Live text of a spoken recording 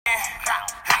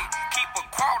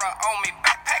quarter on me,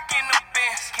 backpack in the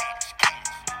Benz.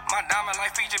 My diamond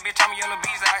like feature, bitch, I'm yellow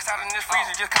bees. Ice out in this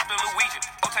freezer, just cop the Luigi.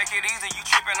 Oh, take it easy, you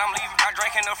trippin', I'm leaving. I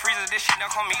drink in the freezer, this shit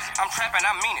don't come easy. I'm trappin',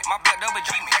 I mean it. My blood double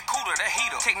G me. That cooler, that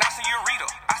heater. Take nice and Ureta.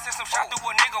 I sent some shot through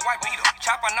a nigga, white beater.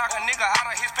 Chopper knock a nigga out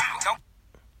of his feet.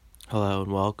 Hello and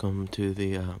welcome to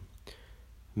the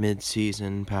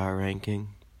mid-season power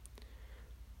ranking.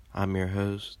 I'm your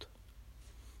host,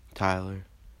 Tyler.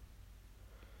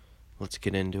 Let's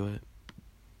get into it.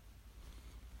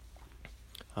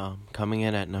 Coming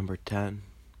in at number 10,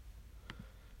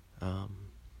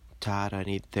 Todd, I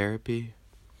Need Therapy,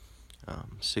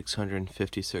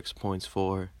 656 points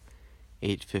for,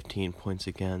 815 points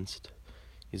against.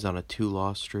 He's on a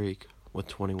 2-loss streak with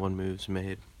 21 moves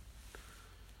made.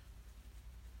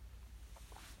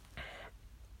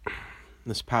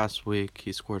 This past week,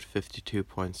 he scored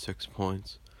 52.6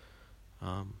 points.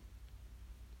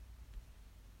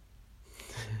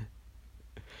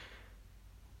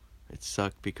 It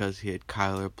sucked because he had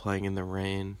Kyler playing in the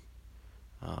rain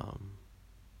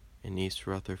in East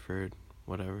Rutherford,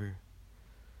 whatever.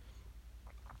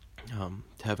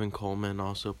 Tevin Coleman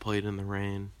also played in the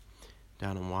rain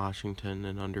down in Washington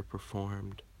and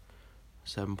underperformed,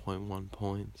 7.1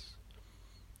 points.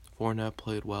 Fournette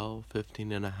played well,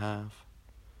 15.5,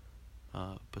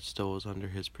 but still was under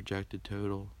his projected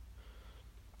total.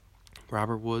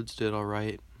 Robert Woods did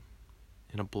alright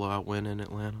in a blowout win in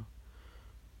Atlanta.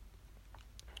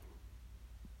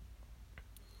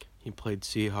 He played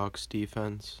Seahawks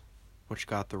defense, which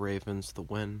got the Ravens the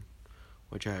win,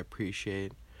 which I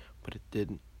appreciate, but it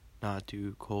did not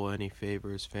do Cole any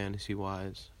favors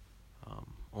fantasy-wise.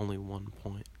 Only 1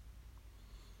 point.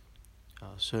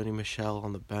 Sony Michel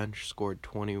on the bench scored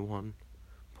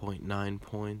 21.9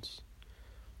 points.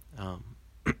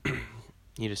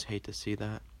 You just hate to see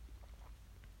that.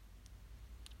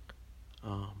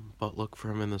 But look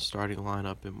for him in the starting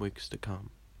lineup in weeks to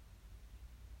come.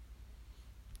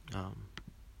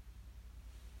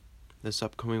 This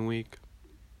upcoming week,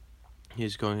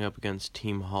 he's going up against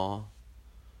Team Hall.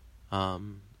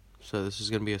 So this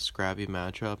is going to be a scrappy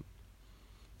matchup,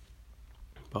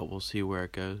 but we'll see where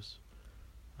it goes.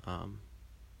 But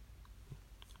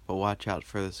watch out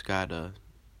for this guy to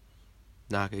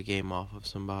knock a game off of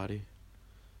somebody.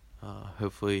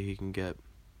 Hopefully he can get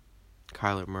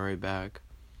Kyler Murray back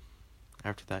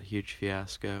after that huge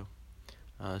fiasco.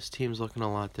 His team's looking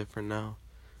a lot different now.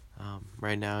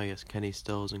 Right now he has Kenny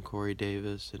Stills and Corey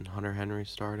Davis and Hunter Henry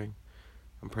starting.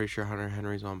 I'm pretty sure Hunter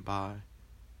Henry's on bye.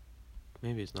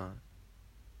 Maybe he's not.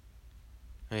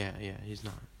 Oh, yeah, he's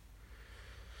not.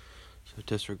 So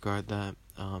disregard that.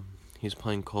 He's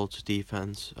playing Colts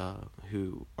defense,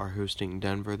 who are hosting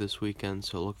Denver this weekend,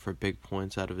 so look for big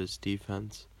points out of his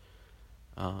defense.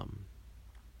 And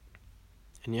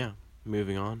yeah,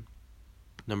 moving on.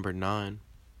 Number 9.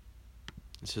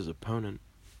 It's his opponent,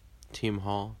 Team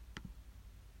Hall.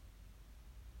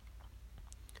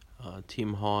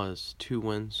 Team Hall has 2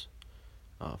 wins,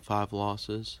 5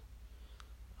 losses.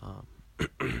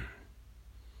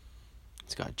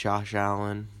 It's got Josh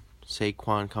Allen,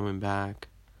 Saquon coming back.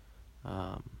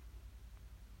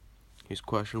 He's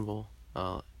questionable.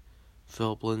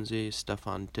 Philip Lindsay,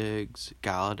 Stephon Diggs,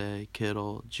 Galladay,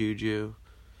 Kittle, Juju.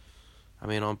 I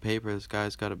mean, on paper, this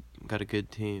guy's got a good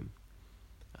team.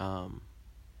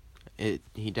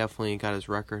 He definitely got his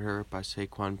record hurt by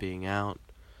Saquon being out,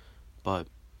 but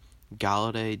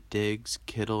Galladay, Diggs,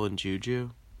 Kittle, and Juju,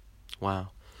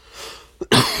 wow.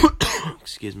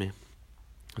 Excuse me.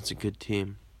 That's a good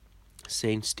team.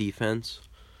 Saints defense,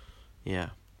 yeah,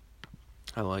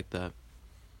 I like that.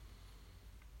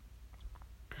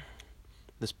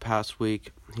 This past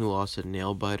week, he lost a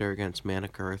nail-biter against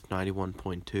Manic Earth,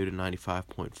 91.2 to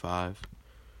 95.5.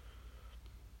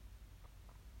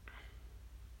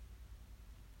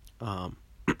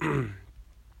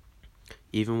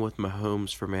 Even with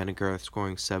Mahomes for Manic Earth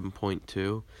scoring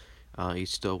 7.2, he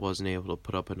still wasn't able to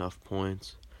put up enough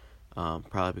points.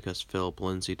 Probably because Philip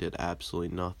Lindsay did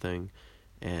absolutely nothing,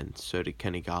 and so did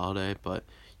Kenny Galladay, but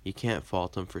you can't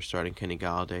fault him for starting Kenny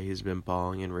Galladay. He's been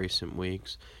balling in recent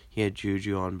weeks. He had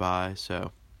Juju on bye,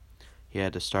 so he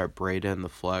had to start Breda in the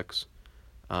flex.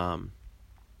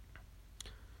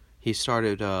 He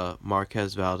started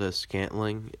Marquez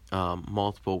Valdes-Scantling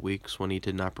multiple weeks when he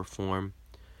did not perform,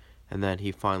 and then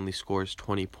he finally scores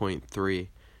 20.3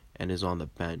 and is on the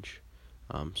bench.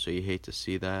 So you hate to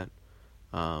see that.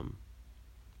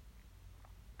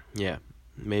 Yeah,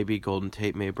 maybe Golden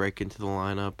Tate may break into the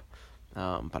lineup,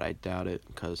 but I doubt it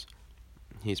because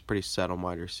he's pretty set on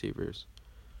wide receivers.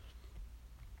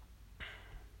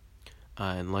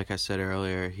 And like I said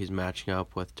earlier, he's matching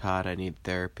up with Todd, I Need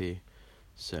Therapy.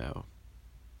 So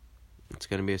It's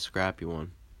going to be a scrappy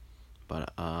one.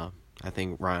 But I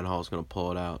think Ryan Hall is going to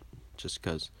pull it out just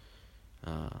because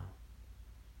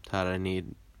Todd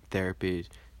need therapy.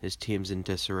 His team's in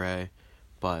disarray.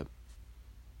 But,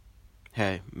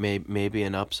 hey, maybe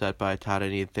an upset by Todd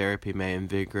need therapy may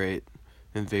invigorate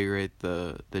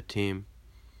the team.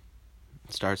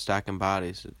 Start stacking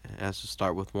bodies. It has to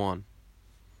start with one.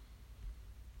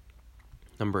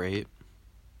 Number 8,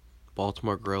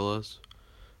 Baltimore Gorillas.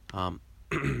 A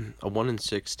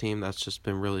 1-6 team that's just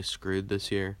been really screwed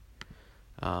this year.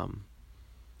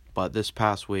 But this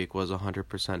past week was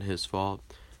 100% his fault.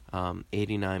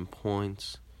 89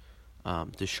 points.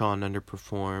 Deshaun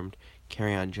underperformed.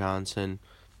 Kerryon Johnson,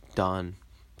 done.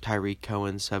 Tyreek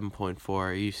Cohen, 7.4.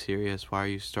 Are you serious? Why are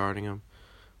you starting him?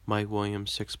 Mike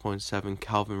Williams, 6.7.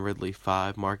 Calvin Ridley,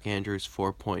 5. Mark Andrews,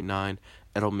 4.9.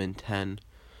 Edelman, 10.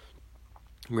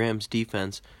 Rams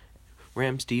defense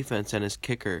and his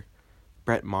kicker,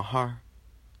 Brett Maher,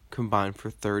 combined for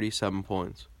 37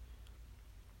 points.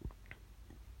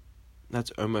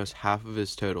 That's almost half of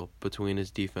his total between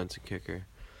his defense and kicker.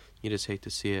 You just hate to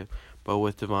see it. But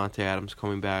with Davante Adams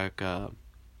coming back,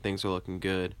 things are looking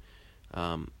good.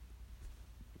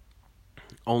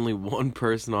 Only one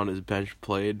person on his bench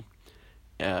played,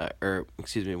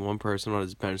 one person on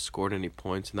his bench scored any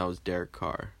points, and that was Derek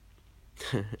Carr.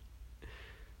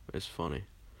 It's funny.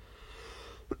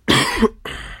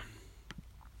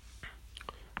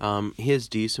 He has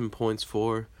decent points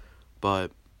for,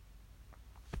 but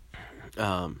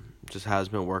just has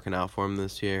been working out for him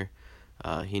this year.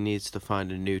 He needs to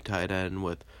find a new tight end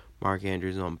with Mark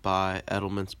Andrews on bye.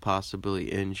 Edelman's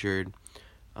possibly injured.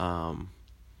 Kerryon's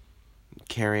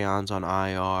on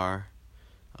IR.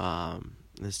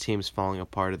 This team's falling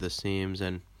apart at the seams,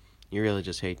 and you really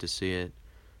just hate to see it.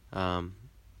 I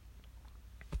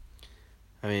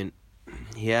mean,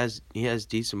 he has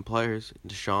decent players.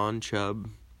 Deshaun, Chubb,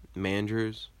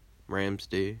 Mandrews,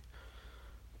 Ramsey.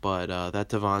 But that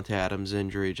Davante Adams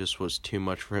injury just was too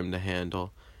much for him to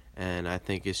handle. And I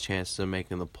think his chances of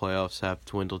making the playoffs have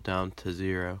dwindled down to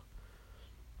 0.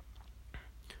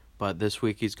 But this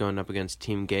week he's going up against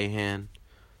Team Gahan.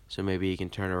 So maybe he can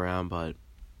turn around, but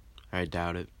I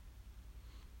doubt it.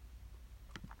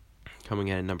 Coming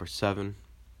in at number 7,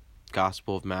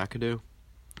 Gospel of McAdoo.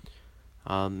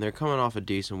 They're coming off a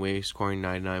decent week, scoring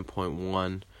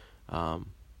 99.1,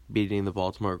 beating the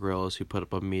Baltimore Gorillas, who put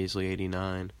up a measly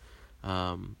 89.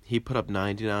 He put up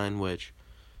 99, which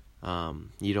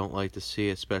you don't like to see,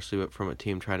 especially from a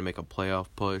team trying to make a playoff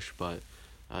push, but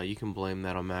you can blame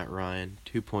that on Matt Ryan.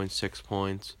 2.6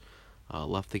 points,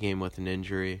 left the game with an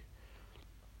injury.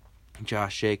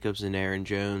 Josh Jacobs and Aaron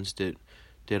Jones did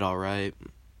all right,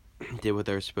 did what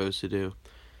they were supposed to do.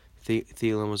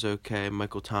 Thielen was okay.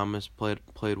 Michael Thomas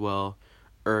played well.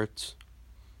 Ertz,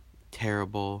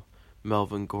 terrible.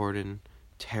 Melvin Gordon,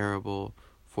 terrible.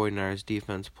 49ers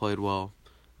defense played well.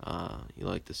 You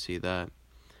like to see that.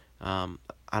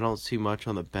 I don't see much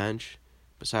on the bench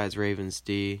besides Ravens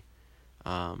D.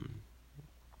 So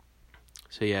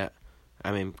yeah,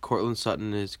 I mean, Cortland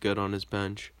Sutton is good on his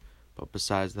bench, but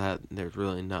besides that, there's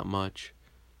really not much.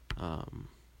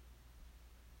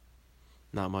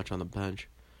 Not much on the bench.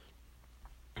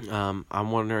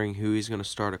 I'm wondering who he's going to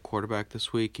start at quarterback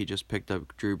this week. He just picked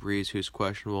up Drew Brees, who's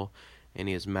questionable, and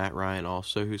he has Matt Ryan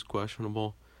also, who's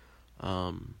questionable.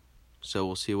 So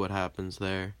we'll see what happens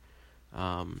there.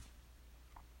 But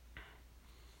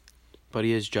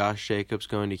he has Josh Jacobs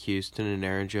going to Houston and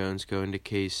Aaron Jones going to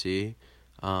KC.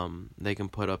 They can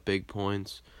put up big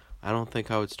points. I don't think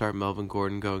I would start Melvin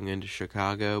Gordon going into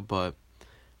Chicago, but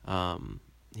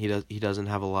he doesn't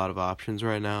have a lot of options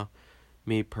right now.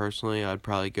 Me personally, I'd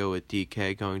probably go with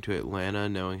DK going to Atlanta,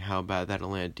 knowing how bad that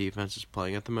Atlanta defense is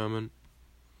playing at the moment.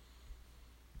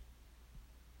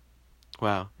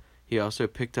 Wow. He also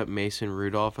picked up Mason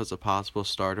Rudolph as a possible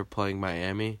starter playing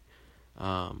Miami.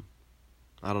 I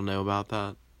don't know about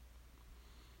that.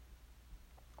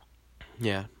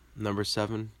 Yeah, number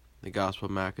 7, the Gospel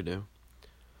of McAdoo.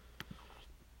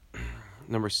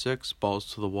 Number 6,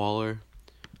 Balls to the Waller.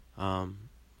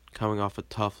 Coming off a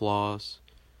tough loss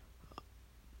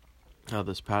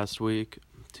this past week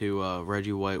to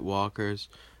Reggie White Walkers.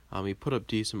 He put up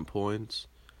decent points.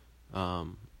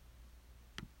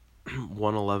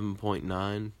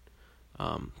 111.9.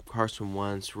 Carson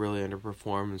Wentz really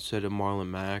underperformed, and so did Marlon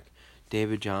Mack.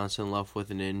 David Johnson left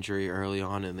with an injury early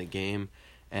on in the game,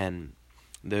 and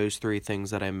those 3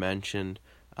 things that I mentioned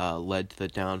led to the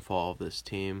downfall of this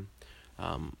team.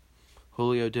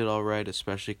 Julio did all right,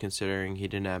 especially considering he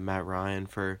didn't have Matt Ryan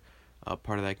for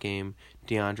part of that game.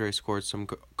 DeAndre scored some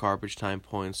garbage time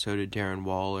points, so did Darren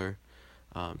Waller.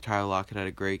 Tyler Lockett had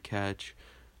a great catch.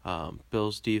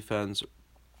 Bills defense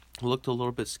looked a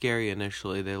little bit scary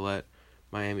initially. They let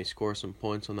Miami score some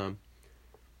points on them.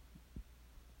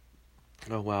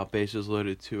 Oh wow, bases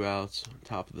loaded, 2 outs,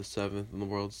 top of the 7th in the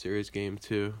World Series Game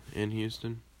 2 in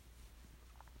Houston.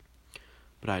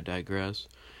 But I digress.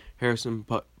 Harrison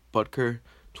Butker,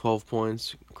 12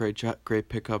 points, great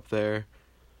pickup there.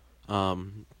 He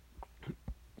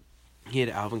had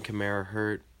Alvin Kamara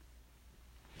hurt,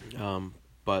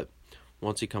 but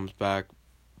once he comes back,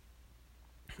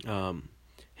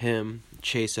 him,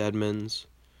 Chase Edmonds,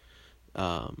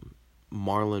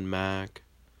 Marlon Mack,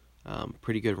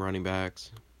 pretty good running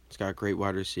backs. He's got great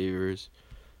wide receivers,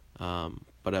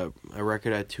 but a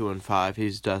record at 2-5.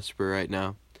 He's desperate right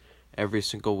now. Every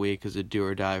single week is a do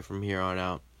or die from here on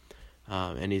out,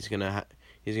 and he's gonna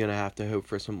have to hope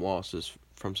for some losses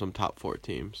from some top 4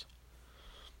 teams.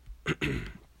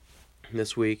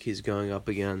 This week he's going up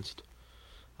against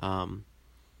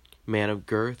Man of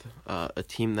Girth, a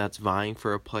team that's vying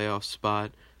for a playoff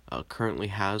spot, currently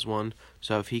has one.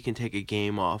 So if he can take a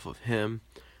game off of him,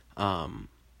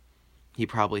 he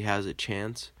probably has a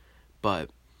chance. But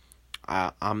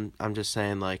I'm just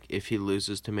saying, like, if he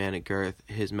loses to Man of Girth,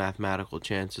 his mathematical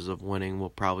chances of winning will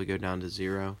probably go down to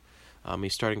 0.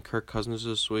 He's starting Kirk Cousins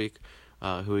this week,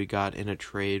 who he got in a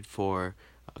trade for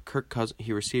Kirk Cousins.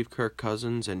 He received Kirk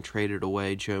Cousins and traded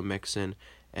away Joe Mixon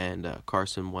and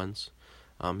Carson Wentz.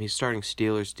 He's starting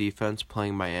Steelers defense,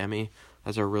 playing Miami.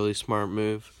 That's a really smart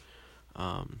move.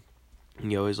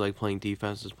 You always like playing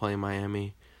defenses, playing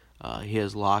Miami. He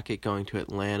has Lockett going to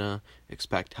Atlanta.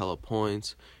 Expect hella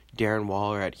points. Darren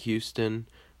Waller at Houston.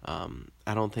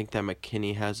 I don't think that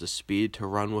McKinney has the speed to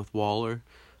run with Waller.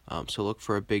 So look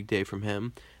for a big day from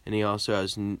him. And he also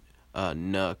has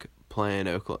Nuck playing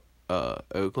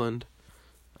Oakland.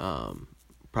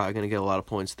 Probably going to get a lot of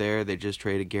points there. They just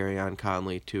traded Garyon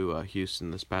Conley to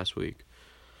Houston this past week.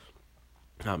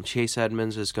 Chase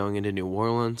Edmonds is going into New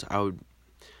Orleans. I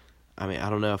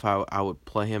don't know if I would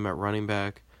play him at running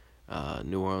back.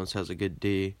 New Orleans has a good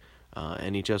D.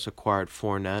 And he just acquired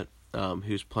Fournette,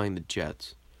 who's playing the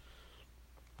Jets.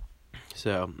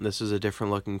 So this is a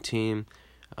different looking team.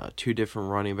 2 different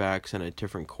running backs and a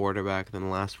different quarterback than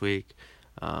last week.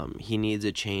 He needs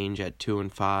a change at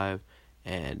 2-5.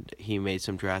 And he made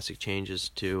some drastic changes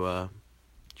to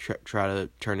try to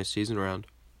turn his season around.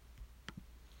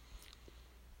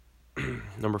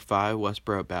 Number 5,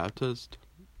 Westboro Baptist.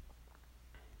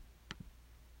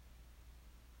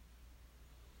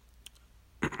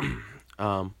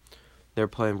 They're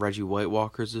playing Reggie White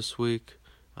Walkers this week.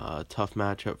 Tough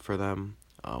matchup for them.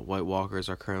 White Walkers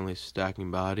are currently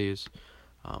stacking bodies.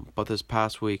 But this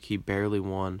past week, he barely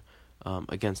won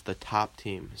against the top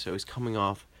team. So he's coming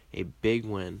off a big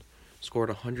win, scored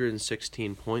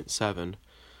 116.7.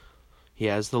 He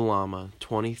has the Llama,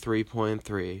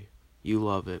 23.3. You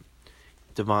love it.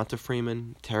 Devonta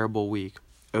Freeman, terrible week,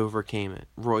 overcame it.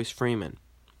 Royce Freeman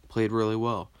played really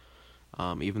well,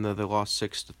 even though they lost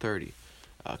 6-30.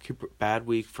 Bad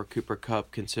week for Cooper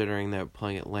Kupp, considering they're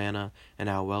playing Atlanta and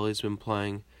how well he's been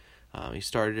playing. He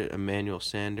started Emmanuel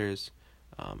Sanders,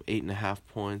 8.5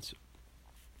 points.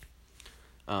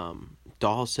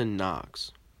 Dawson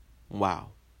Knox.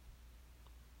 Wow.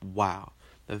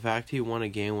 The fact he won a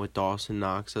game with Dawson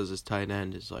Knox as his tight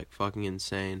end is like fucking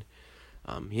insane.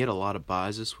 He had a lot of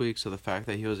buys this week, so the fact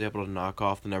that he was able to knock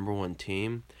off the number 1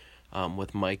 team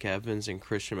with Mike Evans and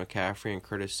Christian McCaffrey and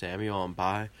Curtis Samuel on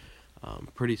bye,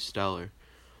 pretty stellar.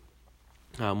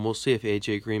 We'll see if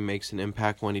AJ Green makes an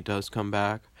impact when he does come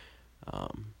back,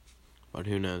 but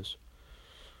who knows.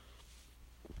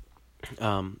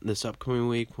 This upcoming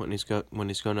week, when he's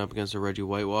going up against the Reggie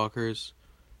White Walkers,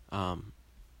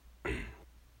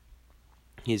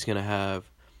 he's gonna have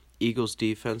Eagles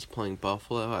defense playing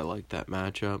Buffalo. I like that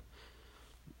matchup.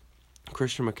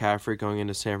 Christian McCaffrey going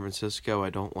into San Francisco. I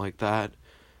don't like that.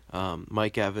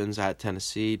 Mike Evans at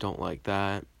Tennessee. Don't like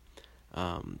that.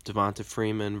 Devonta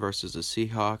Freeman versus the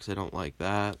Seahawks. I don't like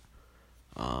that.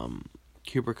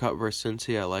 Cooper Kupp versus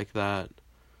Cincy. I like that.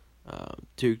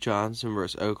 Duke Johnson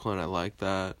versus Oakland. I like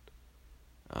that.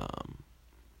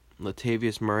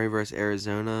 Latavius Murray versus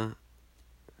Arizona.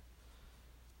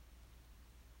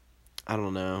 I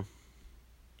don't know.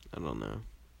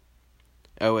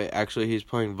 Oh, wait. Actually, he's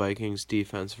playing Vikings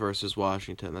defense versus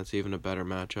Washington. That's even a better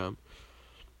matchup.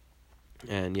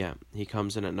 And, yeah, he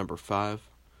comes in at number 5.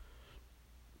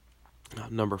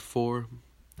 Number 4,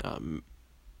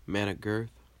 Man of Girth.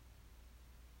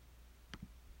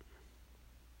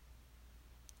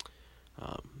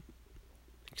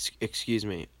 Excuse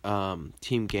me.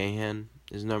 Team Gahan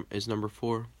is number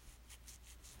 4.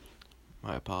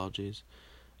 My apologies.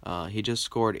 He just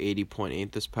scored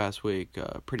 80.8 this past week.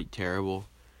 Pretty terrible.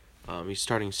 He's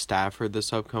starting Stafford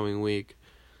this upcoming week.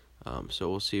 So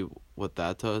we'll see what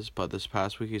that does. But this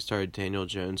past week he started Daniel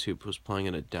Jones, who was playing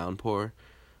in a downpour.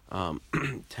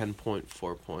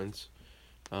 10.4 points.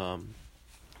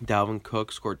 Dalvin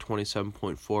Cook scored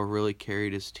 27.4, really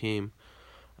carried his team.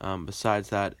 Besides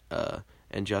that,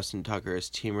 and Justin Tucker, his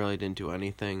team really didn't do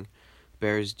anything.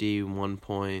 Bears D, 1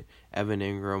 point. Evan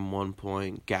Ingram, 1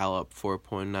 point. Gallup,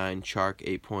 4.9. Chark,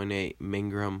 8.8.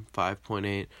 Mingram,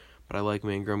 5.8. But I like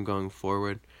Mingram going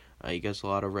forward. He gets a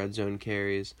lot of red zone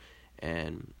carries,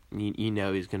 and you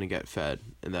know he's going to get fed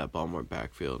in that Baltimore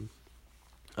backfield.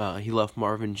 He left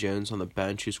Marvin Jones on the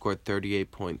bench, who scored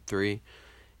 38.3,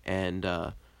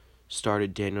 and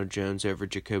started Daniel Jones over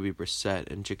Jacoby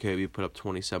Brissett, and Jacoby put up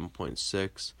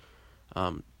 27.6.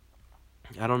 I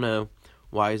don't know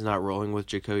why he's not rolling with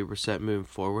Jacoby Brissett moving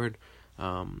forward.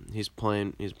 He's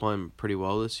playing pretty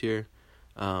well this year,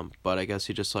 but I guess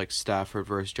he just likes Stafford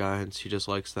versus Giants. He just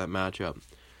likes that matchup.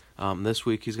 This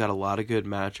week he's got a lot of good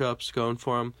matchups going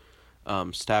for him.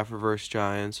 Stafford versus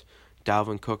Giants,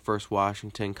 Dalvin Cook versus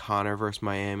Washington, Connor versus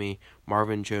Miami,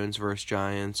 Marvin Jones versus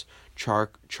Giants,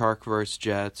 Chark versus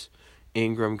Jets,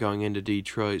 Ingram going into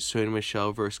Detroit, Sony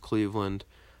Michel versus Cleveland.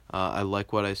 I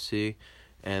like what I see,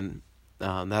 and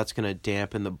that's going to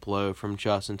dampen the blow from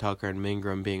Justin Tucker and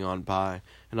Mingram being on bye,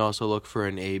 and also look for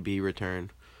an AB return.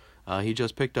 He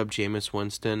just picked up Jameis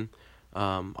Winston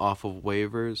off of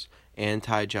waivers, and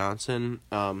Ty Johnson.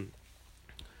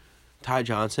 Ty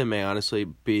Johnson may honestly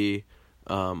be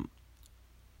a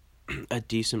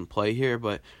decent play here,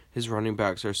 but his running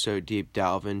backs are so deep,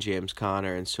 Dalvin, James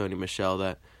Conner, and Sony Michel,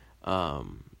 that I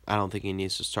don't think he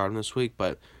needs to start him this week,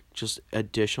 but just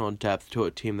additional depth to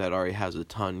a team that already has a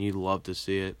ton. You'd love to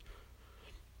see it.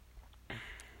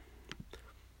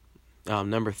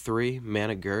 Number 3,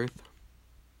 Mana Girth.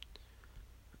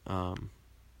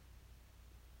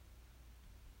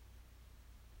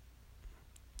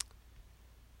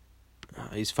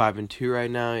 He's 5-2 right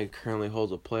now. He currently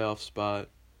holds a playoff spot.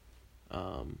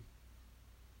 Oh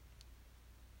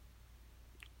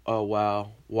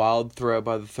wow, wild throw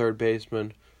by the third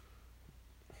baseman.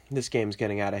 This game's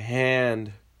getting out of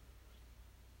hand.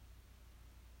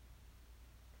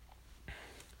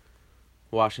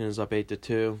 Washington's up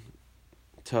 8-2.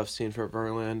 Tough scene for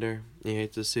Verlander. You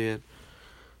hate to see it.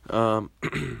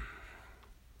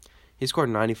 He scored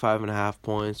 95.5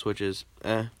 points, which is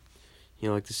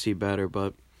you like to see better,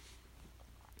 but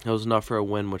it was enough for a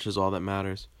win, which is all that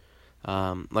matters.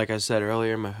 Like I said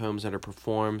earlier, Mahomes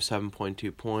underperformed,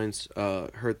 7.2 points.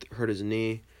 Hurt his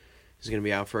knee. He's going to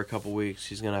be out for a couple weeks.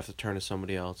 He's going to have to turn to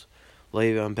somebody else.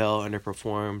 Le'Veon Bell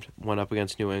underperformed, went up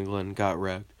against New England, got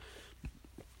wrecked.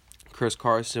 Chris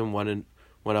Carson went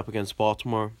up against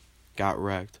Baltimore, got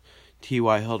wrecked.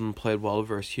 T.Y. Hilton played well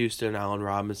versus Houston. Allen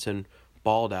Robinson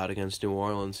balled out against New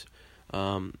Orleans.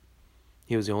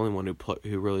 He was the only one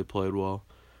who really played well.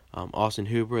 Austin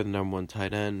Hooper, the number 1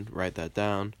 tight end, write that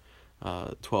down.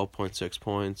 12.6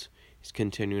 points. He's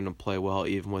continuing to play well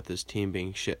even with his team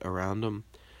being shit around him.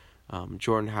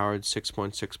 Jordan Howard,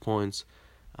 6.6 points.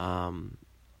 I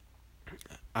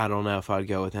don't know if I'd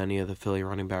go with any of the Philly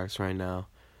running backs right now.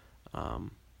 I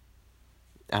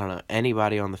don't know.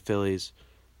 Anybody on the Phillies,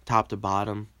 top to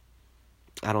bottom,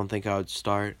 I don't think I would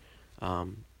start.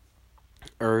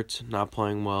 Ertz, not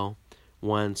playing well.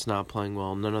 Wentz, not playing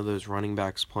well. None of those running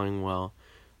backs playing well.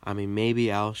 I mean, maybe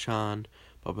Alshon,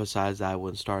 but besides that, I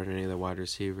wouldn't start any of the wide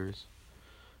receivers.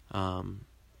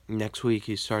 Next week,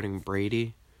 he's starting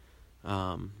Brady,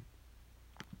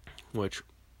 which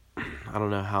I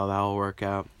don't know how that will work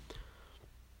out.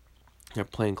 They're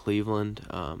playing Cleveland.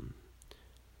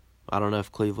 I don't know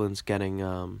if Cleveland's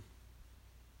getting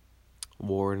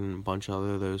Ward and a bunch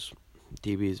of those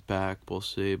DBs back. We'll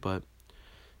see, but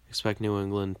expect New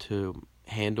England to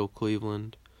handle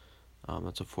Cleveland.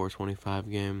 That's a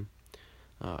 4:25 game.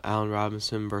 Allen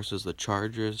Robinson versus the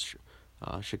Chargers.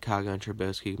 Chicago and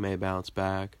Trubisky may bounce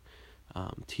back.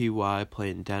 T.Y.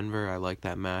 playing Denver. I like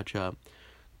that matchup.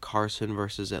 Carson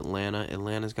versus Atlanta.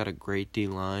 Atlanta's got a great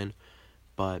D-line,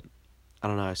 but I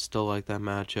don't know. I still like that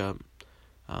matchup.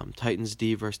 Titans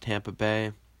D versus Tampa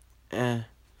Bay.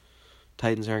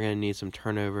 Titans are going to need some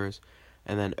turnovers.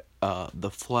 And then the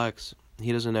flex.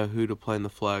 He doesn't know who to play in the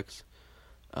flex.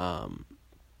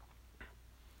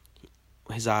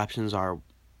 His options are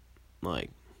like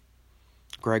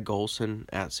Greg Olsen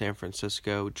at San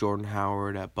Francisco, Jordan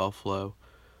Howard at Buffalo,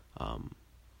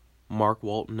 Mark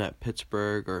Walton at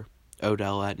Pittsburgh, or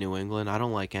Odell at New England. I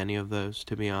don't like any of those,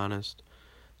 to be honest.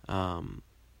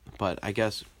 But I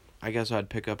guess I guess I'd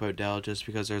pick up Odell just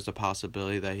because there's a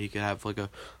possibility that he could have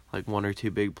like one or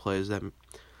two big plays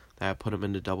that put him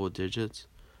into double digits.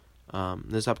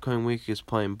 This upcoming week he's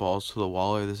playing balls to the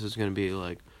Waller. This is going to be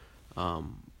like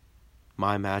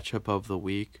my matchup of the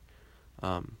week.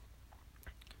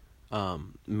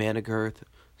 Managirth,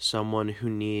 someone who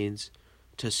needs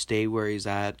to stay where he's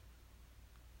at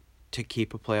to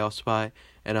keep a playoff spot,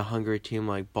 and a hungry team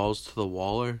like balls to the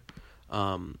Waller,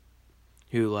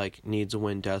 who like needs a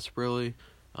win desperately.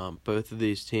 Both of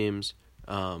these teams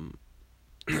are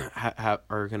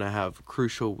gonna have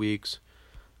crucial weeks.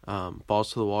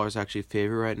 Balls to the Waller is actually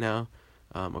favored right now,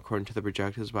 according to the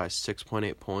projections, by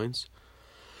 6.8 points.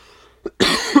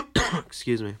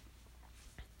 Excuse me.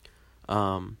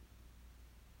 So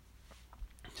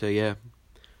yeah,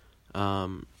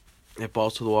 if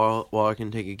Balls to the Waller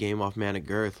can take a game off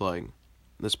Managirth, like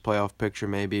this playoff picture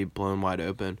may be blown wide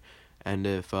open. And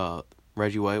if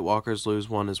Reggie White Walkers lose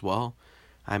one as well,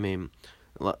 I mean,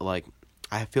 like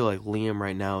I feel like Liam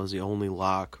right now is the only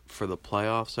lock for the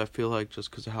playoffs. I feel like just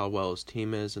because of how well his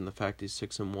team is and the fact he's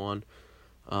 6-1.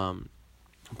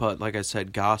 But like I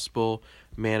said, Gospel,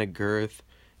 Managirth,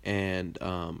 and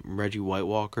Reggie White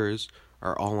Walkers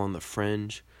are all on the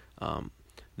fringe.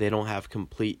 They don't have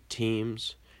complete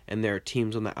teams, and there are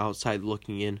teams on the outside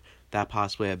looking in that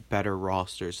possibly have better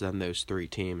rosters than those three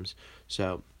teams.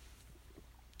 So,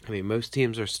 I mean, most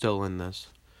teams are still in this.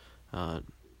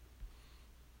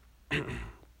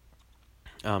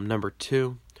 Number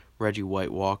 2, Reggie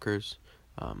White Walkers,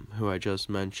 who I just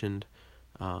mentioned.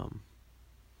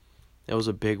 It was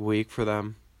a big week for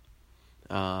them.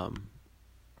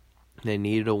 They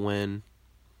needed a win.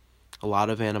 A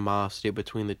lot of animosity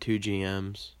between the two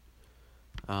GMs.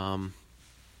 And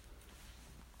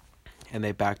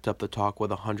they backed up the talk with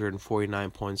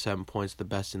 149.7 points, the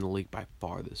best in the league by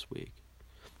far this week.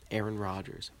 Aaron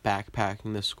Rodgers,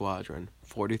 backpacking the squadron,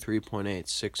 43.8,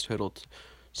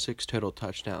 six total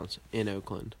touchdowns in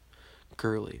Oakland.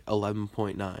 Gurley,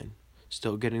 11.9,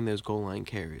 still getting those goal line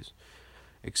carries.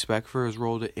 Expect for his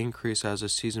role to increase as the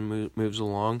season moves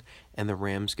along and the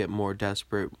Rams get more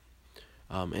desperate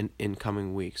in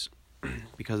coming weeks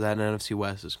because that NFC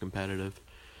West is competitive.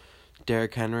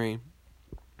 Derrick Henry,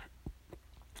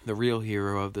 the real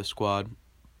hero of the squad,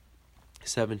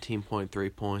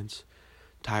 17.3 points.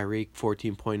 Tyreek,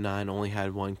 14.9, only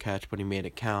had one catch, but he made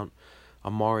it count.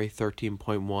 Amari,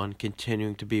 13.1,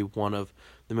 continuing to be one of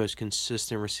the most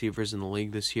consistent receivers in the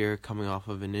league this year, coming off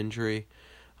of an injury.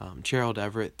 Gerald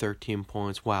Everett, 13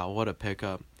 points. Wow, what a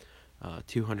pickup.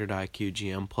 200 IQ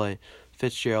GM play.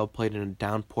 Fitzgerald played in a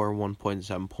downpour,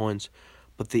 1.7 points,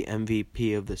 but the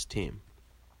MVP of this team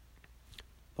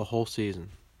the whole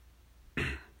season,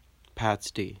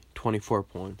 Pat D, 24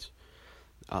 points.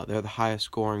 They're the highest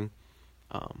scoring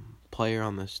player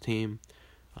on this team.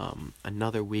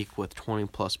 Another week with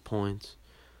 20-plus points.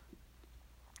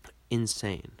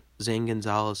 Insane. Zane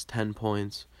Gonzalez, 10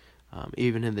 points.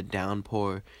 Even in the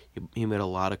downpour, he made a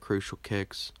lot of crucial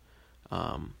kicks.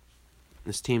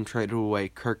 This team traded away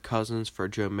Kirk Cousins for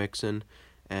Joe Mixon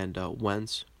and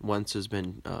Wentz. Wentz has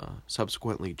been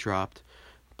subsequently dropped.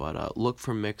 But look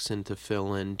for Mixon to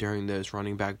fill in during those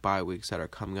running back bye weeks that are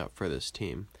coming up for this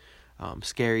team.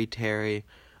 Scary Terry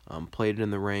played in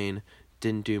the rain,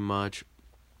 didn't do much.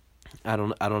 I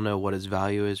don't know what his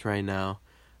value is right now.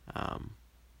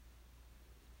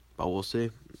 But we'll see.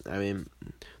 I mean,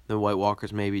 the White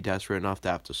Walkers may be desperate enough to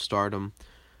have to start him.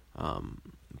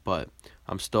 But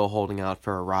I'm still holding out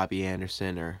for a Robbie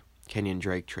Anderson or Kenyon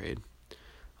Drake trade.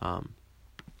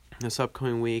 This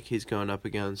upcoming week, he's going up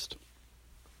against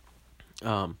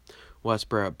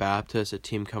Westboro Baptist, a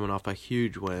team coming off a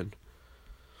huge win.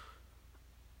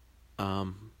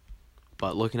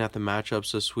 But looking at the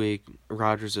matchups this week,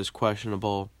 Rodgers is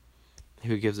questionable.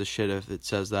 Who gives a shit if it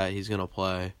says that he's going to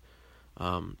play?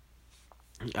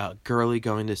 Gurley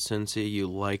going to Cincy, you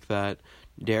like that.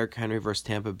 Derrick Henry versus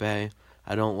Tampa Bay,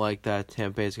 I don't like that.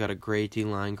 Tampa Bay's got a great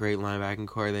D-line, great linebacking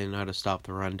core. They know how to stop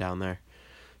the run down there.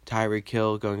 Tyreek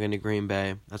Hill going into Green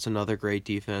Bay, that's another great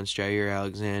defense. Jair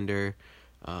Alexander,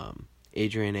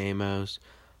 Adrian Amos.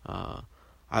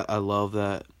 I love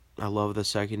that. I love the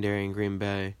secondary in Green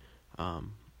Bay.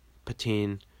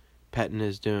 Petin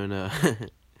is doing a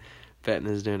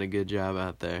good job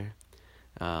out there.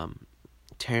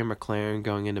 Terry McLaurin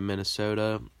going into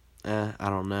Minnesota, I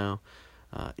don't know.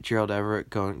 Gerald Everett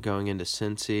going into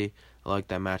Cincy, I like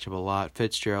that matchup a lot.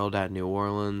 Fitzgerald at New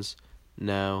Orleans,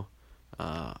 no,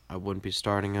 I wouldn't be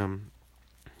starting him.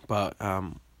 But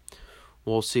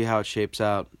we'll see how it shapes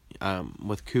out.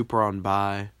 With Cooper on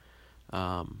bye,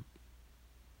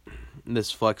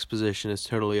 this flex position is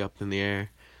totally up in the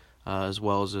air. as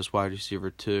well as this wide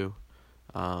receiver too.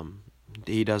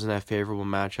 He doesn't have favorable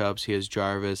matchups. He has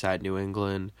Jarvis at New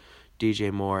England,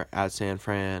 DJ Moore at San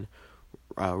Fran,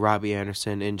 Robbie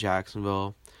Anderson in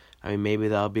Jacksonville. I mean, maybe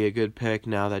that'll be a good pick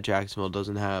now that Jacksonville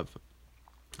doesn't have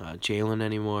Jalen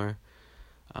anymore.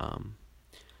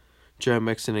 Joe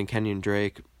Mixon and Kenyon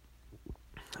Drake,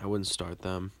 I wouldn't start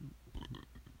them.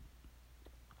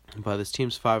 But this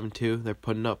team's 5-2. They're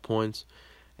putting up points,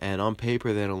 and on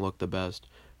paper they don't look the best.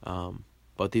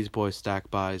 But these boys stack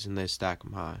buys, and they stack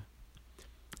them high.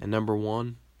 And number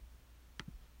 1,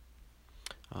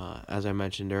 as I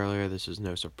mentioned earlier, this is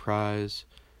no surprise.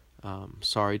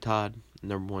 Sorry, Todd,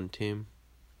 number 1 team.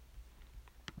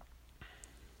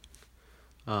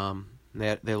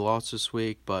 They lost this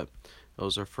week, but it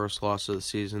was their first loss of the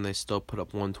season. They still put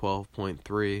up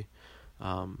 112.3.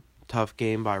 Tough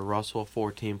game by Russell,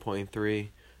 14.3.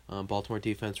 Baltimore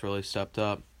defense really stepped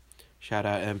up. Shout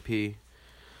out MP.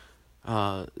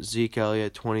 Zeke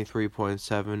Elliott,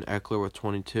 23.7. Eckler with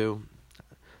 22.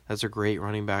 That's a great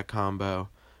running back combo.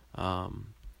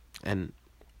 And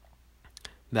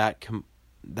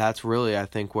that's really, I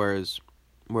think, where his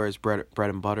bread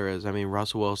and butter is. I mean,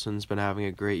 Russell Wilson's been having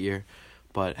a great year,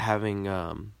 but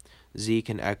having Zeke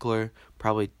and Eckler,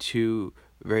 probably 2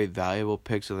 very valuable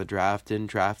picks in the draft.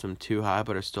 Didn't draft them too high,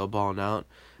 but are still balling out.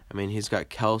 I mean, he's got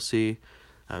Kelsey.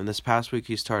 This past week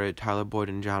he started Tyler Boyd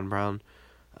and John Brown,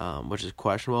 which is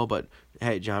questionable, but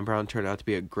hey, John Brown turned out to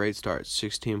be a great start,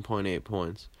 16.8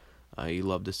 points. You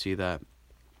love to see that.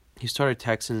 He started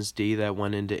Texans D that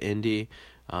went into Indy.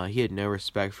 He had no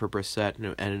respect for Brissett and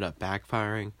it ended up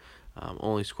backfiring.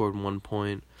 Only scored 1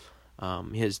 point.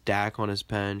 He has Dak on his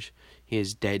bench. He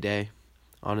has Day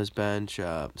on his bench.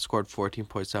 Scored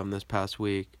 14.7 this past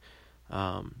week.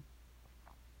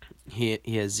 He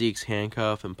has Zeke's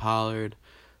handcuff and Pollard.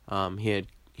 He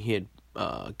had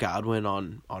Godwin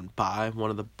on bye,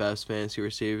 one of the best fantasy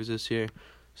receivers this year.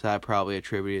 So that probably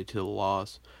attributed to the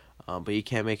loss. But you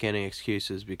can't make any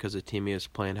excuses because the team he was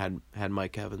playing had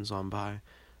Mike Evans on bye.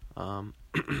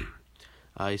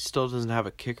 He still doesn't have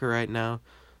a kicker right now,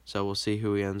 so we'll see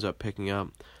who he ends up picking up.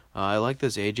 I like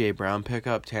this A.J. Brown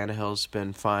pickup. Tannehill's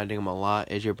been finding him a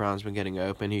lot. A.J. Brown's been getting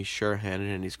open. He's sure-handed,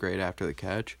 and he's great after the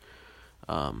catch.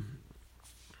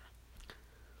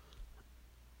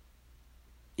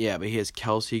 Yeah, but he has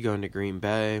Kelsey going to Green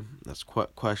Bay. That's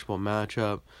questionable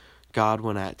matchup.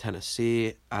 Godwin at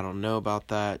Tennessee. I don't know about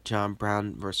that. John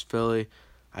Brown versus Philly.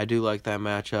 I do like that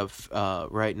matchup.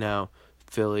 Right now,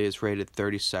 Philly is rated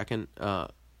 32nd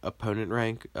opponent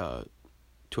rank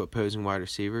to opposing wide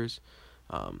receivers.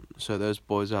 So those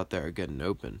boys out there are getting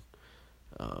open.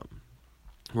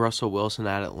 Russell Wilson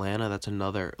at Atlanta. That's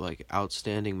another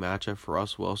outstanding matchup for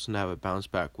Russell Wilson to have a bounce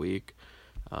back week.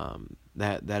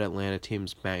 That Atlanta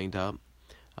team's banged up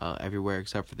everywhere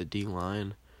except for the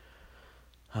D-line.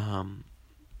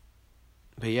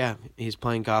 But yeah, he's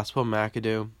playing Gospel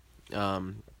McAdoo.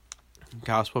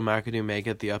 Gospel McAdoo may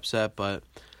get the upset, but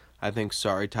I think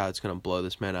Sorry Todd's going to blow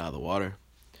this man out of the water.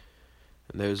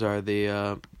 And those are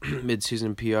the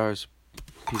mid-season PRs.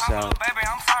 Peace out. Baby,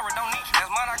 I'm sorry, don't need you.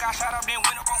 That's mine, I got shot up, then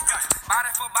went up on fire.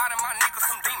 Body for body, my niggas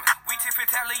some demons. We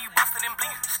tip-tally, you busted and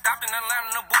bleeding. Stopped in Atlanta,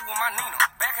 in the booth with my Nina.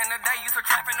 Back in the day, used to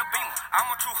trap in the beamer. I'm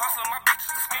a true hustler, my bitch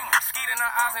is a schemer. Skeet in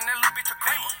her eyes and that little bitch a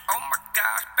creamer. Oh my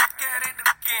gosh, back at it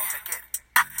again.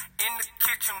 In the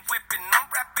kitchen whipping, I'm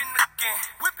rapping again.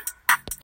 Whip it.